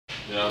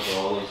Yeah, so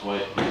all those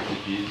white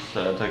PPs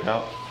that I took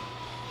out.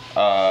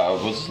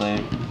 What's his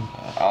name?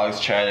 Alex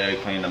tried to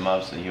clean them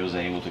up, and he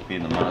wasn't able to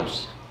clean them up.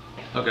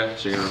 Okay,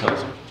 so you're gonna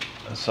replace them?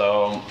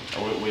 So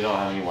we don't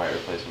have any white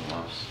replacement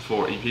mops.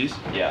 4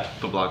 EPs? Yeah.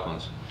 The black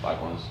ones?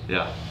 Black ones.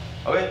 Yeah.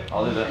 Okay,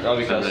 I'll do that. That'll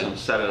be good.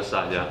 Set it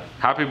aside, yeah.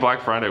 Happy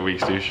Black Friday week,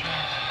 Stoosh.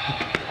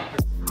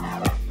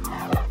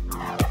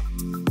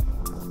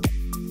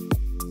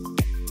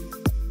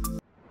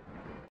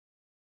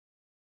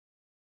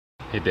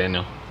 Hey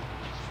Daniel,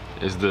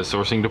 is the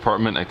sourcing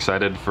department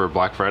excited for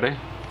Black Friday?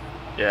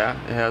 Yeah,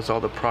 it has all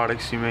the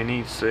products you may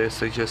need, so I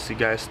suggest you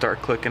guys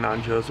start clicking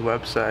on Joe's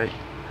website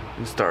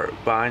and start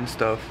buying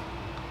stuff.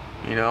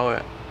 You know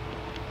it.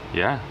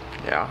 Yeah.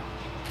 Yeah.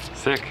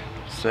 Sick.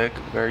 Sick,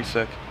 very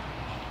sick.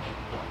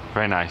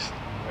 Very nice.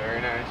 Very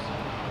nice.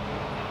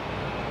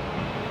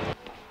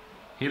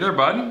 Hey there,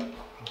 bud.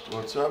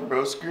 What's up,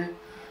 brosker?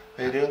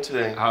 How you doing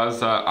today?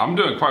 I'm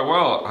doing quite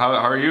well. How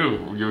are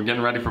you? You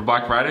getting ready for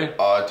Black Friday?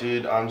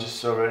 Dude, I'm just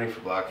so ready for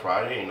Black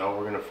Friday. You know,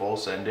 we're gonna full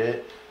send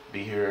it.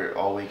 Be here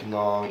all week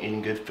long,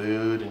 eating good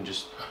food and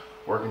just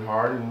working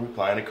hard and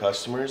replying to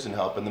customers and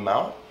helping them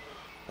out.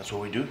 That's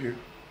what we do here.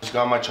 Just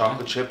got my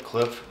chocolate chip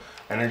Cliff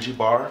energy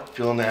bar,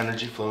 feeling the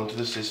energy flowing through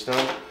the system.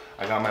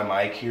 I got my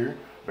mic here,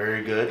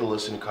 very good to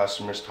listen to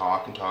customers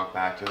talk and talk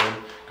back to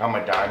them. Got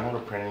my diamond to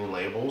print any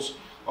labels.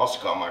 Also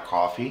got my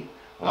coffee,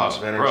 lots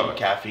of energy,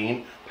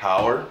 caffeine,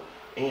 power,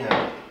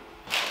 and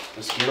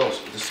the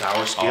Skittles, the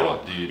sour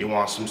Skittle. Oh, dude. You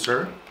want some,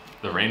 sir?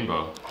 The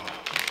rainbow. Oh,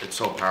 it's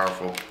so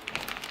powerful.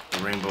 The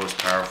rainbow is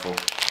powerful.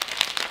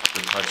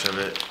 The touch of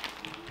it.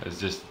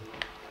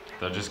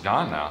 They're just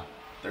gone now.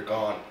 They're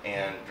gone,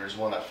 and there's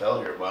one that fell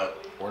here,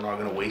 but we're not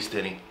gonna waste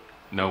any.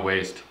 No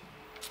waste.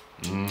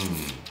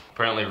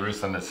 Apparently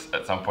Ruslan is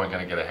at some point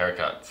gonna get a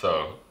haircut,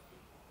 so.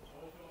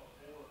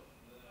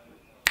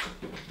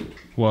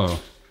 Whoa.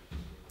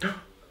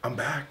 I'm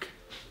back.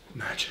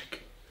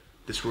 Magic.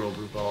 This world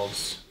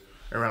revolves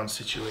around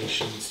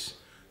situations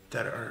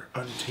that are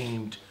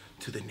untamed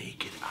to the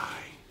naked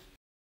eye.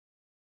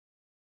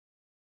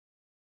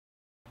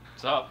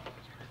 What's up?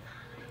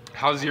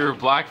 How's your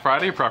Black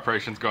Friday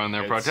preparations going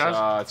there, Protest?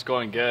 It's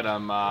going good.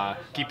 I'm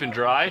keeping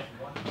dry.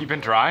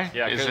 Keeping dry?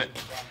 Yeah.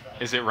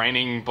 Is it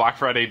raining Black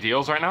Friday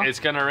deals right now? It's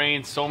gonna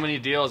rain so many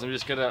deals.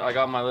 I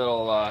got my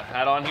little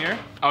hat on here.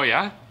 Oh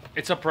yeah?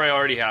 It's a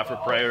priority hat for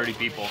priority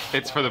people.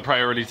 It's for the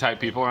priority type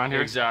people around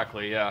here?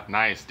 Exactly, yeah.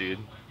 Nice, dude.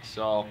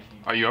 So.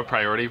 Are you a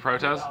priority,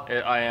 Protest?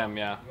 I am,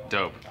 yeah.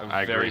 Dope.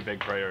 A very big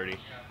priority.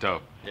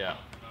 Dope. Yeah.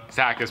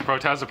 Zach, is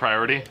Protest a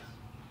priority?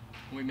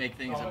 We make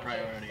things a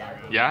priority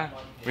around. Yeah?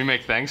 We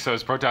make things, so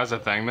is Protest a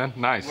thing then?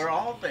 Nice. We're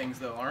all things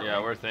though, aren't we?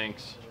 Yeah, we're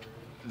things.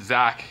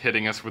 Zach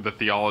hitting us with the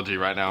theology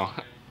right now.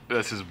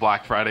 This is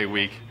Black Friday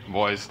week,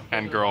 boys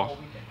and girl.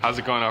 How's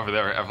it going over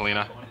there,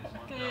 Evelina?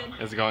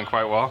 Good. Is it going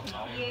quite well?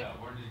 Yeah.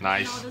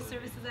 Nice. All the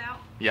services out.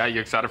 Yeah, you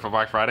excited for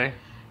Black Friday?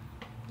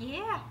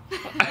 Yeah.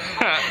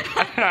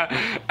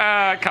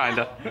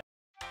 Kinda.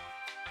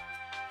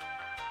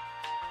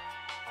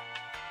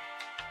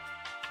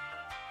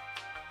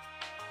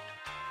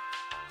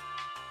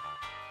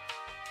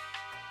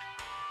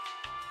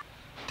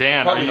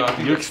 Dan, are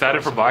you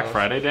excited for Black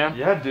Friday, Dan?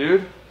 Yeah,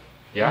 dude.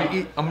 Yeah?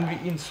 I'm gonna be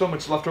eating so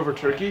much leftover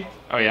turkey.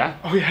 Oh yeah?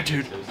 Oh yeah,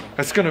 dude.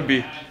 That's gonna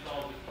be...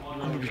 I'm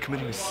gonna be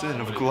committing a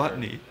sin of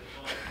gluttony.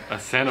 A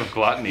sin of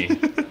gluttony.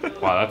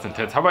 Wow, that's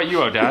intense. How about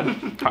you,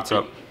 Dad? What's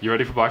up? You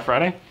ready for Black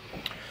Friday?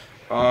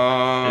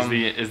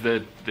 Is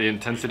the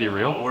intensity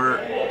real? We're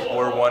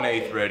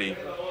 1/8 ready.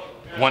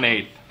 1/8.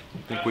 I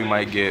think we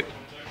might get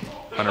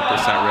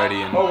 100%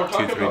 ready in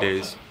 2-3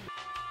 days.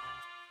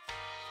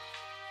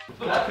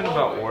 Talking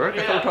about work?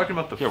 I thought we were talking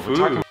about the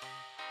food.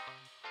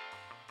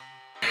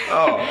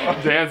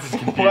 Dan's is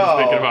confused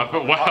thinking about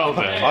it. Well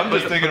then. I'm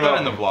just thinking about it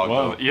in the vlog.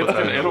 Well,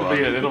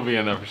 it'll be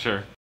in there for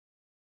sure.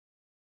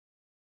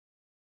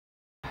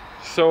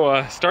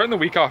 So starting the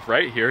week off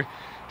right here,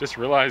 just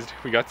realized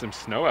we got some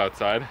snow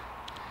outside.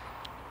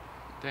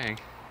 Dang,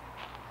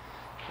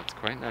 that's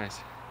quite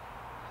nice.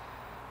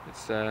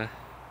 It's a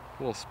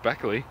little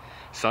speckly.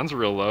 Sun's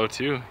real low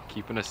too,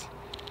 keeping us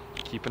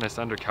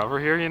under cover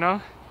here, you know.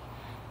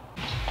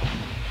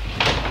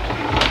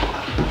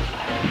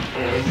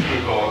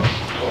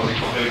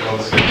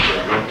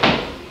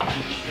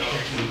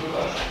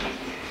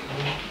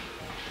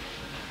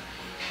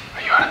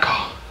 Are you on a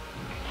call?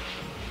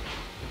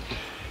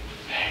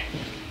 Hey,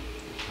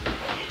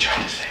 you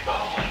tried to say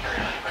bowling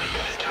earlier, but you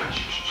couldn't touch.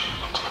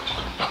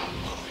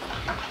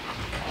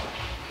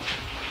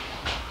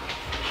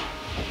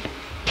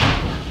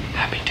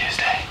 Happy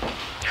Tuesday.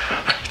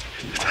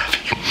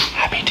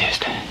 Happy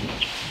Tuesday.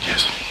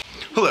 Yes.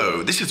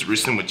 Hello, this is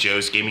Ruslan with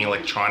Joe's Gaming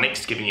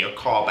Electronics giving you a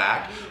call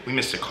back. We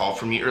missed a call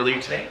from you earlier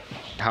today.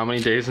 How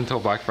many days until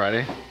Black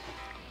Friday?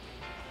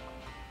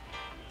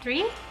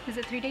 3? Is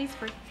it 3 days?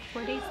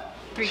 4 days?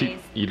 3 days.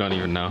 You don't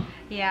even know.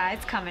 Yeah,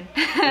 it's coming.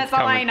 That's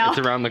all I know. It's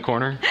around the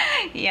corner.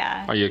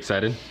 Yeah. Are you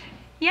excited?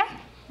 Yeah,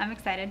 I'm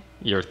excited.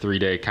 Your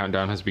 3-day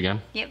countdown has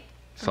begun? Yep.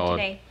 Solid.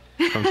 Today.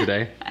 From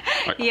today?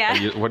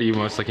 Yeah. What are you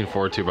most looking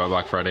forward to about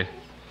Black Friday?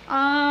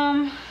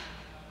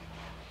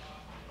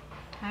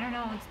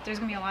 know. There's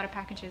gonna be a lot of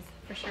packages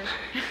for sure.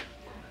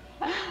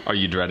 Are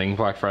you dreading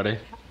Black Friday?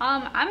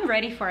 I'm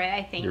ready for it,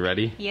 I think. You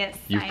ready? Yes.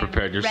 You've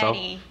prepared yourself?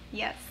 Ready.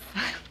 Yes.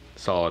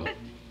 Solid.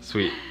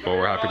 Sweet. Well,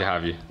 we're happy to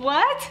have you.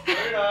 What? No,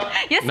 you're not.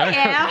 Yes, No, I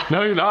am.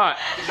 no, you're not.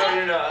 No,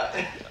 you're not.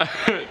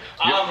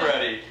 I'm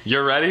ready.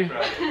 You're ready?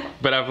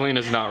 But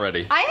Evelina's not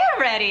ready. I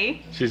am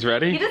ready. She's He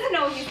ready? doesn't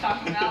know what he's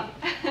talking about.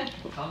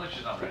 Sounds like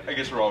she's not ready. I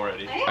guess we're all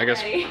ready. I am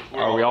guess. ready.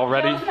 Are we all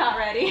ready? Joe's not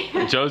ready.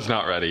 Joe's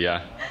not ready,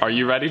 yeah. Are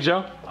you ready,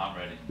 Joe? I'm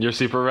ready. You're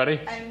super ready?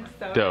 I'm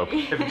so Dope.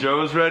 ready. If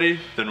Joe's ready,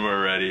 then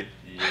we're ready.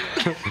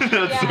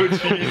 That's so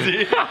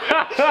cheesy.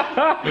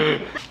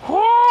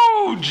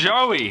 Woo,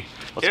 Joey.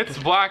 It's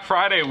Black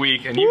Friday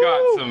week and you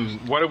got some,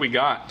 what do we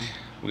got?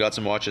 We got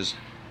some watches.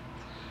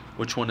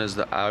 Which one is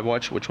the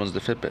iWatch? Which one's the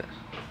Fitbit?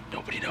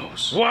 Nobody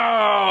knows.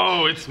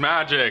 Whoa, it's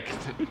magic.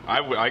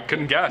 I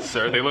couldn't guess,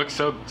 sir. They look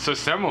so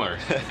similar.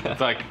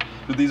 It's like,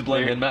 Do these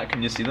blend in, Matt?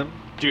 Can you see them?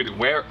 dude,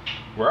 where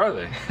are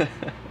they?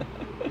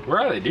 Where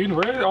are they, dude?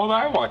 Where are all the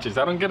iWatches?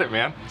 I don't get it,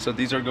 man. So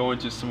these are going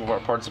to some of our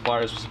parts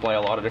suppliers. We supply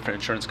a lot of different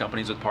insurance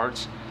companies with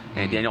parts.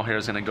 And Daniel here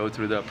is going to go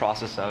through the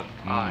process of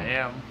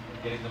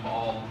getting them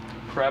all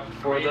prepped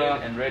for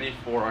that and ready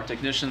for our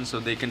technicians so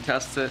they can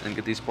test it and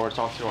get these parts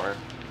off to our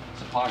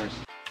suppliers.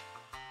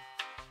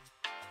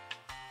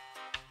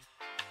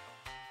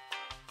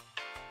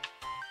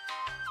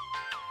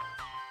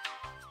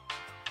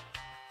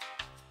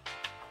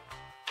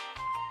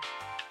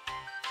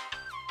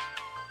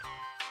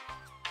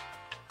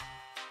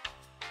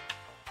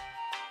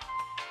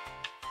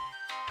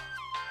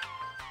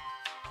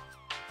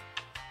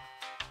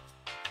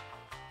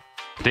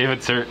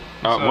 David, sir,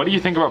 what do you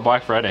think about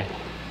Black Friday?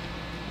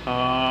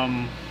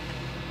 I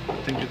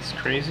think it's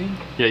crazy.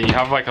 Yeah, you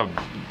have like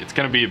it's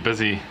gonna be a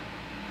busy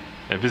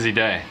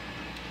day.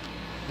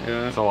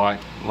 Yeah. It's a lot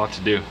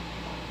to do.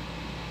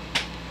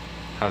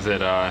 How's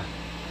it,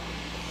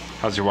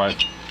 how's your wife?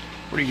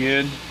 Pretty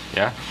good.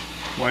 Yeah?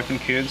 Wife and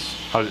kids.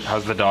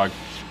 How's the dog?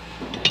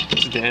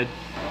 It's dead.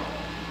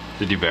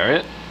 Did you bury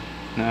it?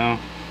 No.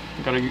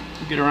 Gotta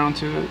get around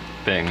to it.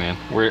 Dang, man.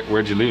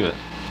 Where'd you leave it?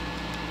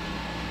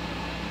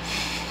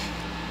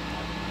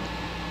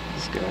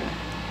 This guy.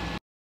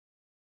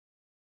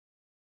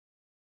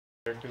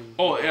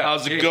 Oh yeah,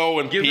 how's it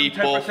going,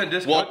 people?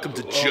 Welcome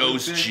to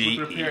Joe's GE.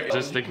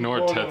 Just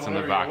ignore tits in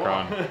the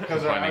background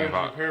complaining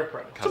about.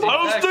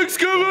 How's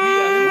Thanksgiving?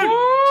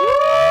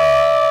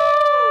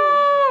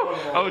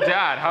 Oh,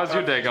 Dad, how's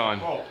your day going?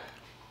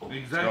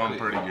 It's going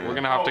pretty good. We're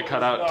gonna have to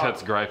cut out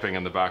tits griping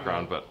in the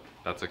background, but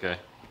that's okay.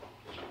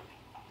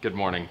 Good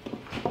morning.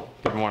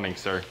 Good morning,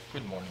 sir.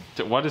 Good morning.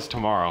 What is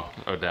tomorrow,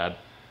 oh Dad?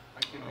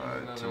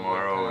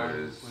 Tomorrow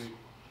is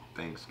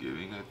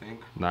Thanksgiving, I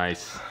think.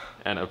 Nice.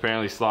 And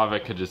apparently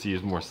Slavic could just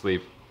use more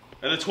sleep.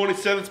 And the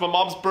 27th is my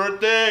mom's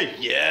birthday.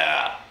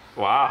 Yeah.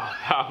 Wow.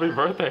 Happy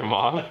birthday,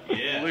 Mom.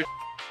 Yeah.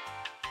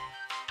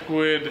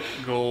 Liquid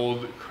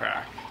gold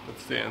crack.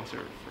 That's the answer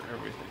for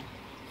everything.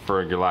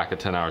 For your lack of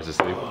 10 hours of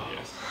sleep?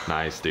 Yes.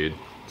 Nice, dude.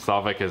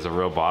 Slavic is a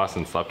real boss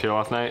and slept here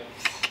last night.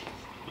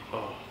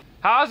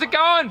 How's it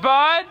going,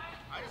 bud?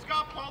 I just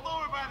got pulled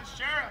over by the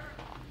sheriff.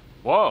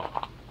 Whoa.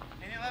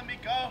 Can you let me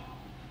go?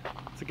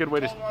 It's a good way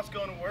to Wants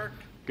going to work.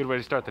 good way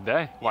to start the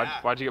day.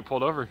 Why'd you get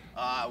pulled over?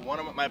 One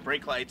of my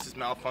brake lights is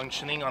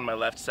malfunctioning on my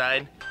left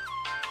side.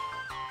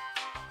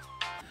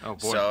 Oh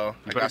boy. So You I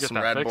better got get some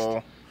that Red fixed.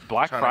 Bull.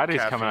 Black trying to Friday's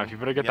caffeine. coming up. You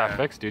better get that Yeah.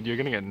 fixed, dude. You're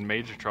gonna get in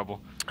major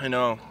trouble. I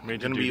know.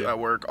 Major Gonna be doo-doo. at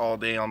work all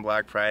day on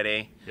Black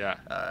Friday. Yeah.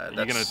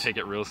 You're gonna take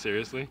it real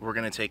seriously? We're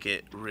gonna take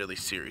it really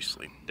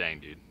seriously. Dang,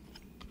 dude.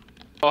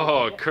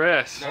 Oh,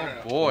 Chris.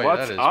 Boy,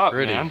 What's that is up,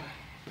 pretty. man?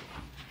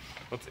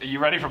 Are you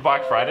ready for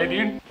Black Friday,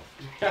 dude?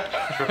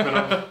 Tripping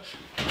on?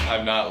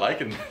 I'm not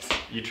liking this.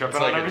 You tripping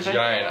It's like on a everything?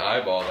 giant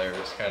eyeball there,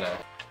 just kind of,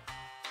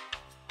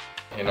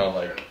 you know,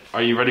 like.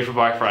 Are you ready for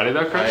Black Friday,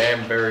 though, Chris? I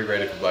am very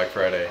ready for Black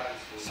Friday.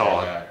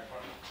 Solid.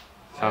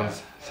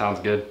 Sounds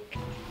good.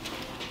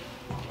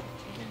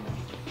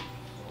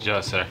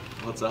 Joe, sir.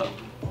 What's up?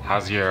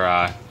 How's your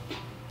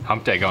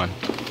hump day going?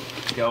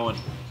 Going.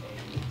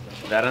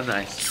 That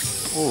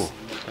nice. Ooh,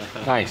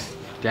 nice.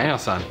 Daniel,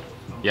 son.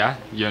 Yeah?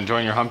 You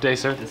enjoying your hump day,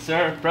 sir? Yes,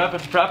 sir.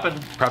 Prepping.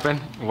 Prepping?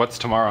 What's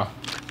tomorrow?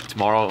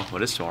 Tomorrow.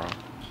 What is tomorrow?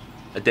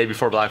 The day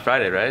before Black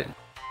Friday, right?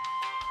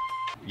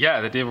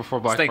 Yeah, the day before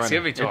Black Friday.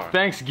 Thanksgiving tomorrow. It's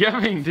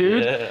Thanksgiving,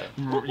 dude.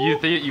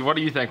 Yeah. What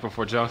are you thankful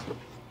for, Joe?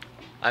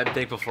 I'm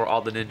thankful for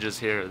all the ninjas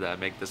here that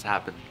make this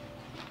happen.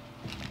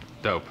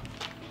 Dope.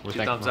 We're Two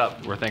thankful. thumbs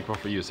up. We're thankful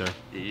for you, sir.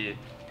 Yeah.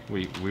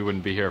 We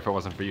wouldn't be here if it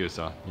wasn't for you,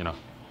 so, you know.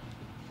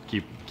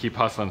 Keep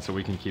hustling so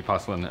we can keep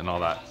hustling and all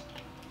that.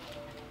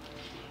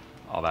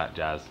 All that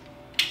jazz.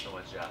 So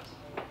much jazz.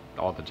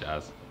 All the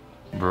jazz.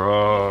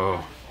 Bro.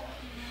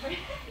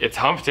 It's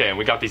hump day and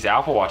we got these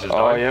Apple Watches, Oh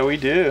dog. yeah, we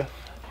do.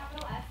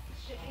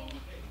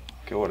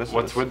 Okay, what is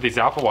What's this? with these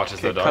Apple Watches,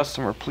 Okay, though, dog?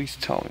 customer, please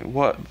tell me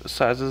what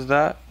size is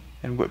that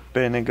and what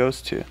bin it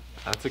goes to.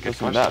 That's a good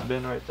What's in question. that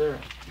bin right there?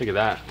 Look at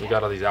that. We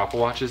got all these Apple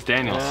Watches.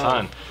 Daniel's Yeah.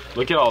 son.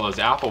 Look at all those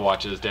Apple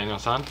Watches,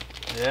 Daniel's son.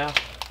 Yeah,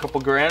 a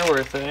couple grand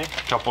worth, eh?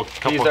 Couple.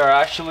 These are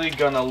actually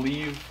gonna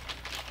leave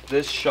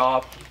this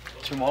shop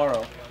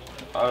tomorrow.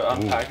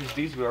 Unpackage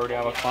these. We already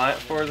have a client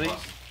for these,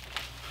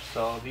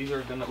 so these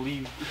are gonna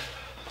leave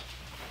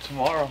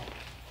tomorrow.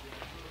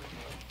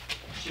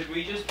 Should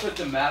we just put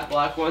the matte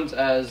black ones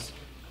as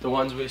the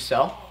ones we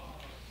sell?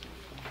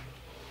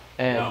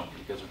 And No,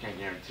 because we can't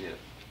guarantee it.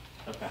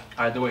 Okay.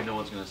 Either way, no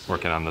one's gonna see.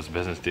 Working on those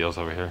business deals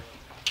over here.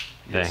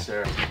 Dang. Yes,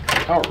 sir.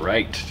 All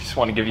right, just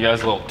want to give you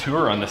guys a little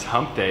tour on this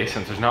hump day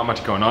since there's not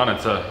much going on.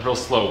 It's a real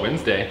slow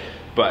Wednesday,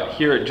 but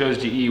here at Joe's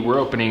GE, we're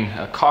opening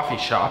a coffee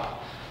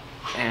shop,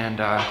 and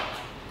we're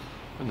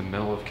in the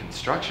middle of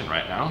construction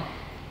right now.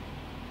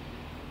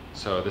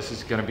 So this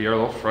is gonna be our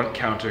little front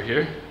counter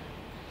here.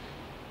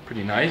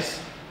 Pretty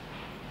nice.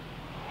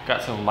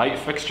 Got some light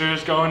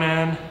fixtures going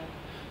in,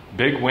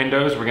 big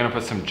windows. We're gonna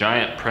put some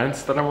giant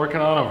prints that I'm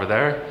working on over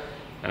there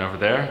and over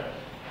there,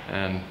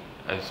 and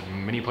as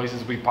many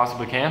places as we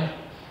possibly can.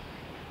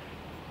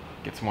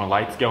 Get some more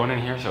lights going in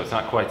here so it's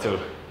not quite so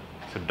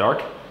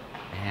dark,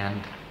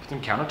 and put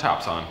some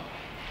countertops on.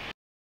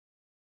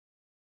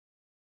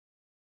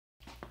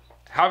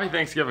 Happy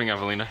Thanksgiving,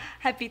 Evelina.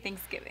 Happy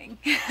Thanksgiving.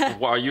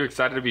 Wow, are you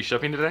excited to be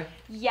shipping today?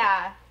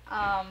 Yeah,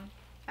 I'm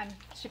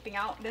shipping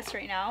out this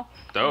right now.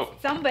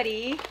 Dope.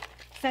 Somebody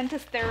sent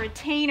us their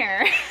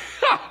retainer.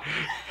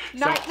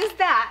 Not just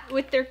that,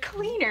 with their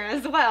cleaner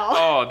as well.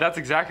 Oh, that's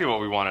exactly what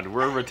we wanted.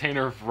 We're a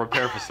retainer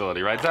repair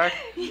facility, right, Zach?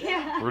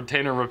 Yeah.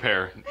 Retainer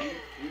repair.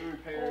 we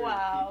repair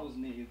people's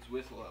needs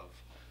with love.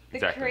 The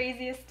Exactly.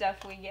 craziest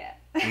stuff we get.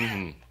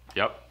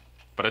 Yep.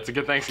 But it's a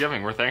good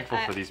Thanksgiving. We're thankful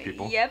for these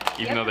people. Yep.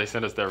 Even though they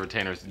sent us their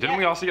retainers. Didn't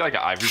we also get like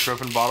an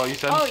ibuprofen bottle, you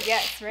said? Oh,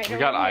 yes, right We over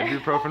got here.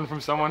 ibuprofen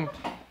from someone?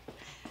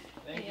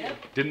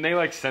 Yep. Didn't they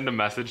like send a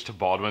message to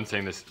Baldwin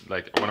saying this,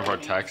 like one of our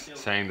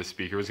texts saying the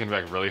speaker was gonna be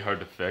like really hard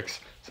to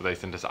fix, so they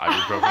sent us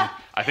ibuprofen?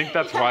 I think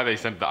that's why they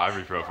sent the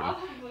ibuprofen.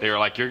 They were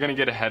like, you're gonna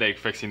get a headache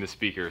fixing the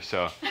speaker,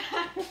 so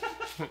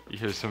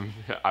here's some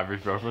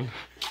ibuprofen.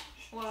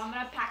 Well, I'm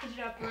gonna package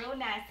it up real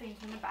nicely and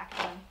send it back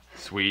to them.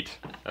 Sweet,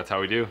 that's how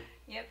we do.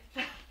 Yep.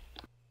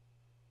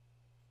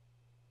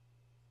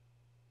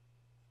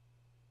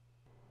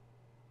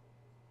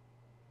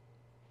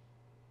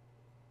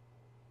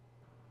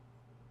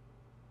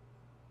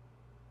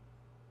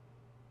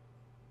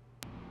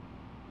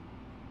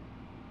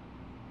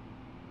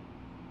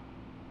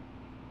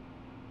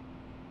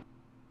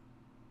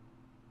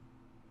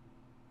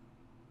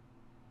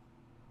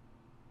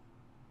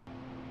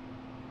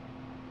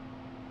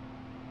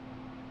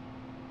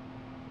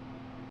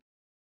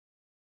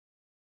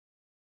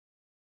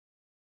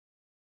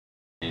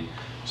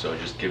 So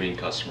just giving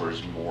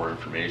customers more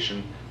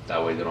information,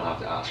 that way they don't have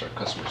to ask our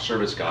customer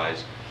service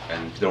guys,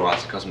 and if they don't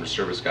ask the customer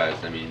service guys,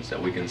 that means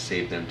that we can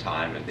save them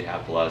time and they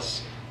have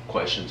less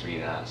questions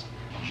being asked.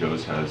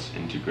 Joe's has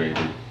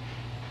integrated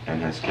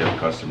and has kept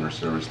customer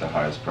service the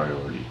highest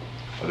priority.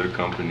 Other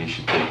companies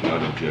should take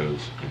note of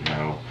Joe's and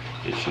how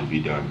it should be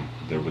done.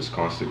 There was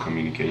constant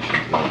communication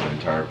throughout the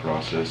entire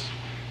process.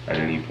 At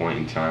any point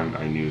in time,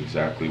 I knew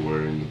exactly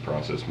where in the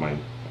process my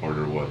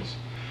order was.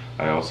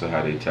 I also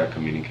had a tech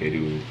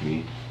communicating with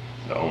me.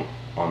 The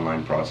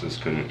online process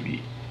couldn't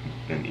be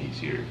been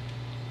easier.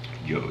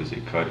 Joe is a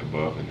cut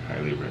above and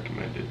highly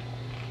recommended.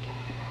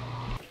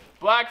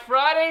 Black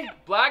Friday,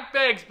 black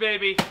bags,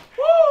 baby.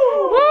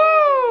 Woo!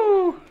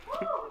 Woo!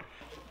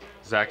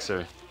 Zach,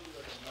 sir.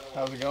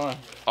 How's it going?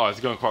 Oh, it's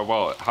going quite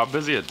well. How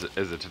busy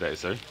is it today,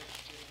 sir?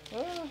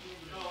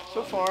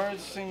 So far,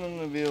 it's seeming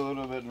to be a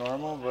little bit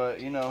normal, but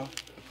you know,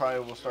 it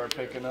probably will start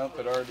picking up.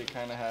 It already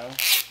kind of has.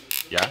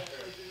 Yeah?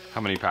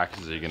 How many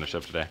packages are you going to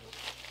ship today?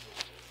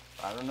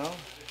 I don't know.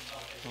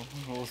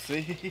 We'll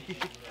see.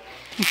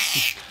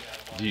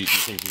 Do you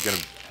think you're going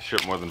to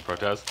ship more than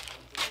protest?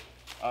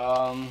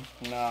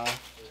 Nah.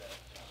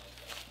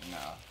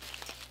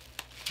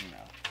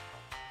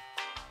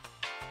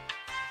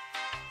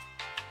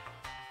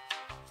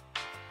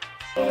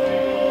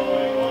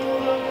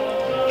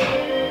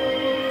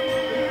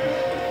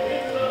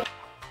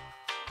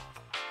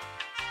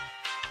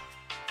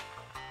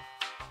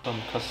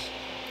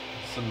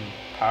 Some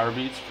power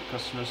beats for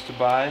customers to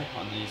buy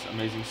on these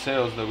amazing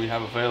sales that we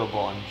have available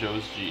on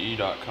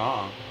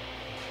joesge.com.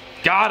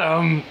 Got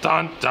 'em!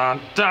 Dun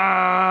dun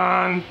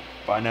dun!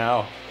 Buy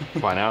now.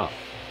 Buy now.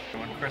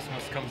 When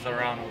Christmas comes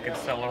around, we can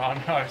sell it on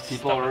our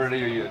People are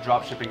already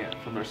drop shipping it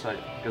from their site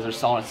because they're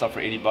selling stuff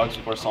for 80 bucks.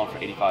 People are selling for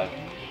 85.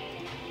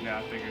 Yeah,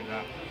 I figured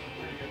that.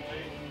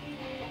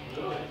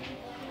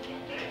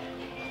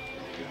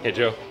 Hey,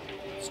 Joe.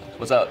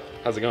 What's up?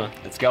 How's it going?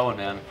 It's going,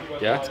 man.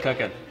 Yeah? It's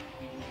cooking.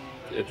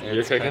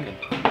 You're cooking?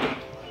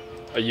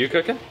 Are you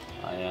cooking?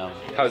 I am.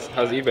 How's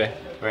eBay?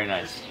 Very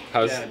nice.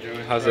 How's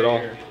it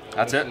all?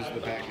 That's it?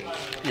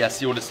 Yeah,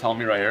 see what it's telling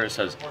me right here? It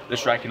says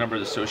this tracking number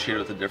is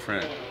associated with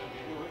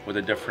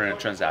a different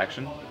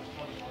transaction.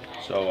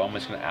 So I'm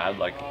just gonna add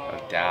like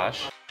a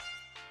dash.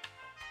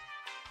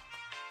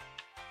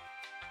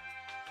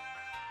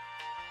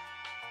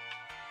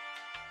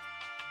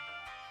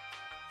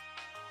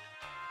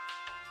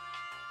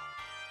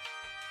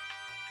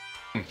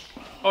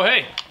 Oh,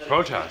 hey.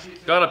 Protest.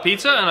 Got a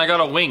pizza and I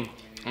got a wing.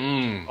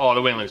 Mmm. Oh,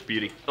 the wing looks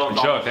beauty.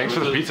 Joe, thanks for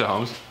the pizza,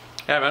 Holmes.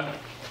 Yeah, man.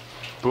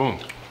 Boom.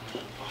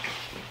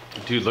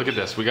 Dude, look at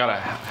this. We got a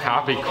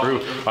happy crew.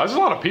 Oh, there's a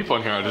lot of people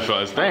in here, I just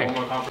realized. Dang.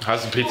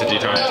 How's the pizza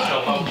detour?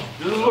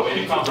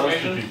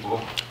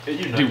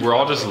 Dude, we're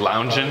all just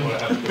lounging.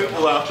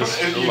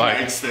 Just like...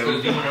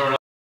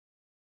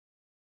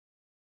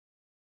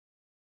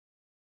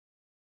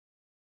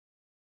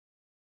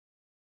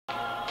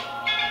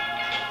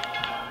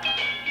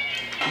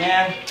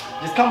 Man,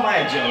 just come by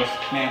at Joe's,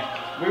 man.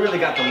 We really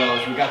got the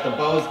lows. We got the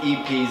Bose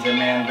EPs and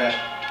man, the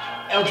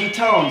LG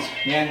Tones.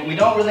 Man, we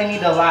don't really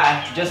need to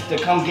lie just to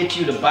come get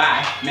you to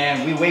buy.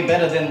 Man, we way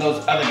better than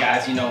those other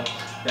guys, you know,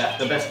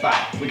 the Best Buy.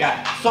 We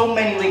got so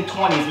many Link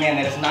 20s, man,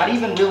 that it's not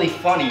even really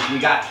funny. We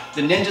got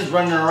the ninjas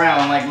running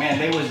around like, man,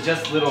 they was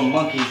just little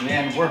monkeys,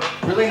 man. We're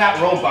really not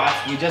robots.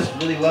 We just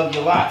really love you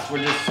lots.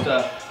 We're just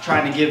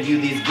trying to give you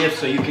these gifts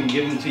so you can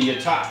give them to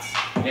your tots.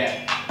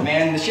 Yeah,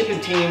 man, the shipping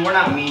team, we're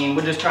not mean.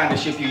 We're just trying to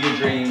ship you your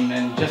dream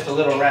and just a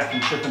little rap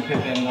from Trip and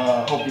Pippin.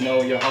 Hope you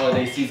know your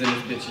holiday season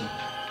is bitchin'.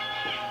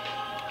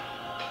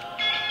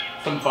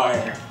 Some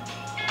fire.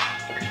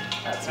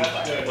 That's some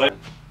fire.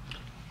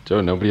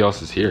 Joe, nobody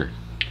else is here.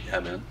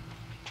 Yeah, man.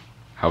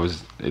 How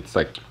is it's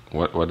like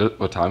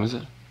what time is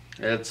it?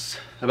 It's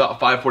about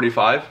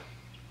 5:45.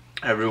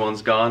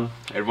 Everyone's gone.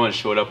 Everyone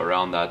showed up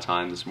around that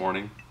time this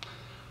morning.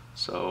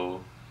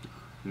 So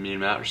me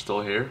and Matt are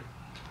still here,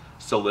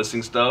 still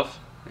listing stuff,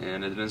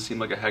 and it didn't seem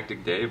like a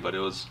hectic day, but it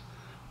was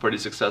a pretty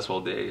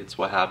successful day. It's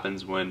what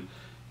happens when,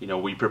 you know,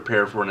 we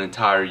prepare for an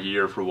entire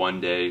year for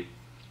one day,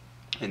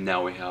 and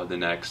now we have the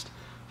next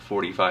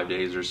 45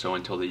 days or so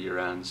until the year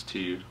ends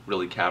to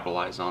really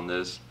capitalize on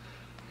this.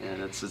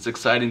 And it's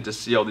exciting to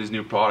see all these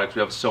new products.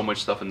 We have so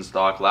much stuff in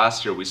stock.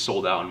 Last year we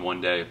sold out in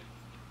one day,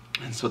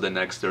 and so the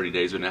next 30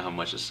 days we didn't have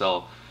much to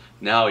sell.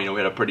 Now, you know,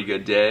 we had a pretty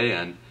good day,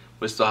 and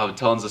we still have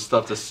tons of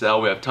stuff to sell.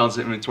 We have tons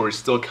of inventory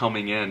still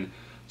coming in.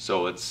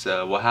 So it's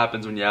what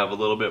happens when you have a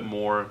little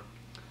more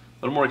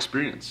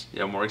experience.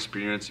 You have more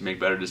experience, you make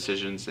better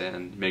decisions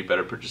and make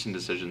better purchasing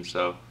decisions.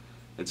 So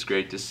it's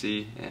great to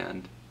see,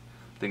 and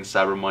I think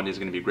Cyber Monday is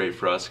going to be great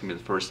for us. It's going to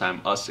be the first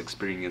time us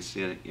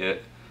experiencing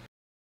it.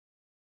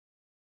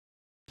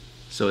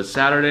 So it's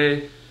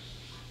Saturday.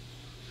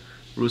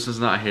 Russa's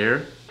not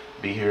here.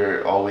 Be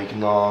here all week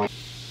long.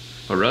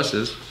 But Russ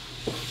is.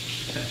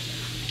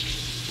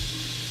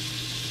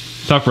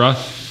 What's up, Russ?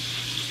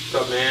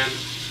 What's up, man?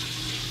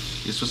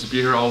 You're supposed to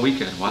be here all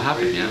weekend. What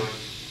happened, man?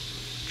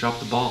 Drop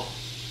the ball.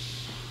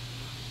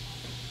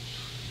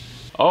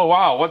 Oh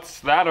wow,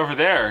 what's that over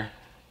there?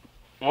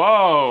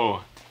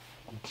 Whoa,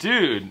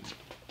 dude.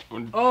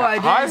 Oh, I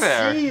Hi didn't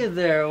there. see you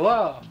there.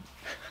 Wow.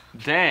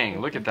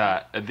 Dang, look at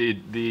that.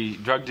 The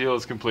drug deal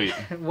is complete.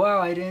 Wow,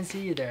 I didn't see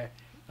you there.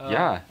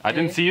 Yeah, I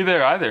didn't see you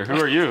there either. Who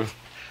are you?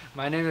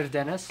 My name is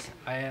Dennis.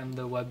 I am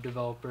the web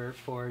developer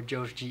for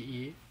Joe's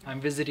GE.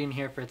 I'm visiting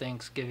here for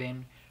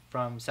Thanksgiving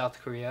from South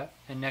Korea,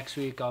 and next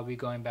week I'll be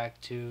going back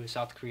to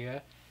South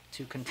Korea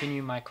to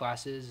continue my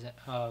classes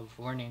of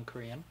learning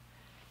Korean.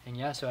 And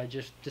yeah, so I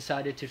just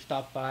decided to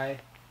stop by,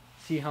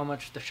 see how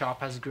much the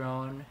shop has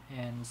grown,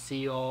 and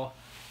see all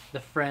the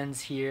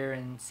friends here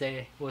and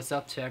say what's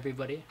up to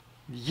everybody.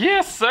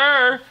 Yes,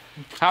 sir.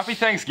 Happy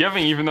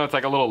Thanksgiving, even though it's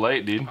like a little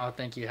late, dude. Oh,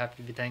 thank you.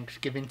 Happy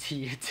Thanksgiving to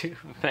you too.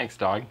 Thanks,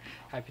 dog.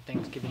 Happy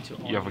Thanksgiving to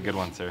all. You have a good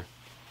one, sir.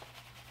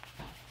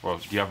 Well,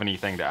 do you have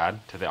anything to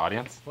add to the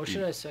audience? What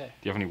should I say?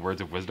 Do you have any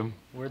words of wisdom?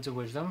 Words of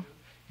wisdom.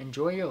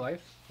 Enjoy your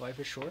life. Life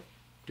is short.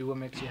 Do what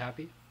makes you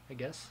happy, I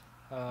guess.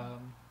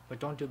 But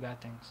don't do bad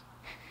things,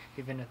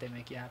 even if they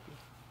make you happy.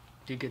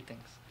 Do good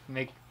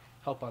things.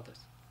 Help others.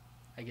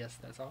 I guess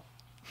that's all.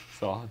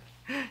 Solid.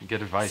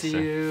 Good advice, See sir.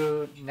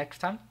 you next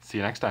time. See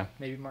you next time.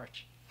 Maybe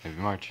March. Maybe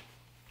March.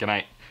 Good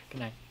night.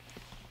 Good night.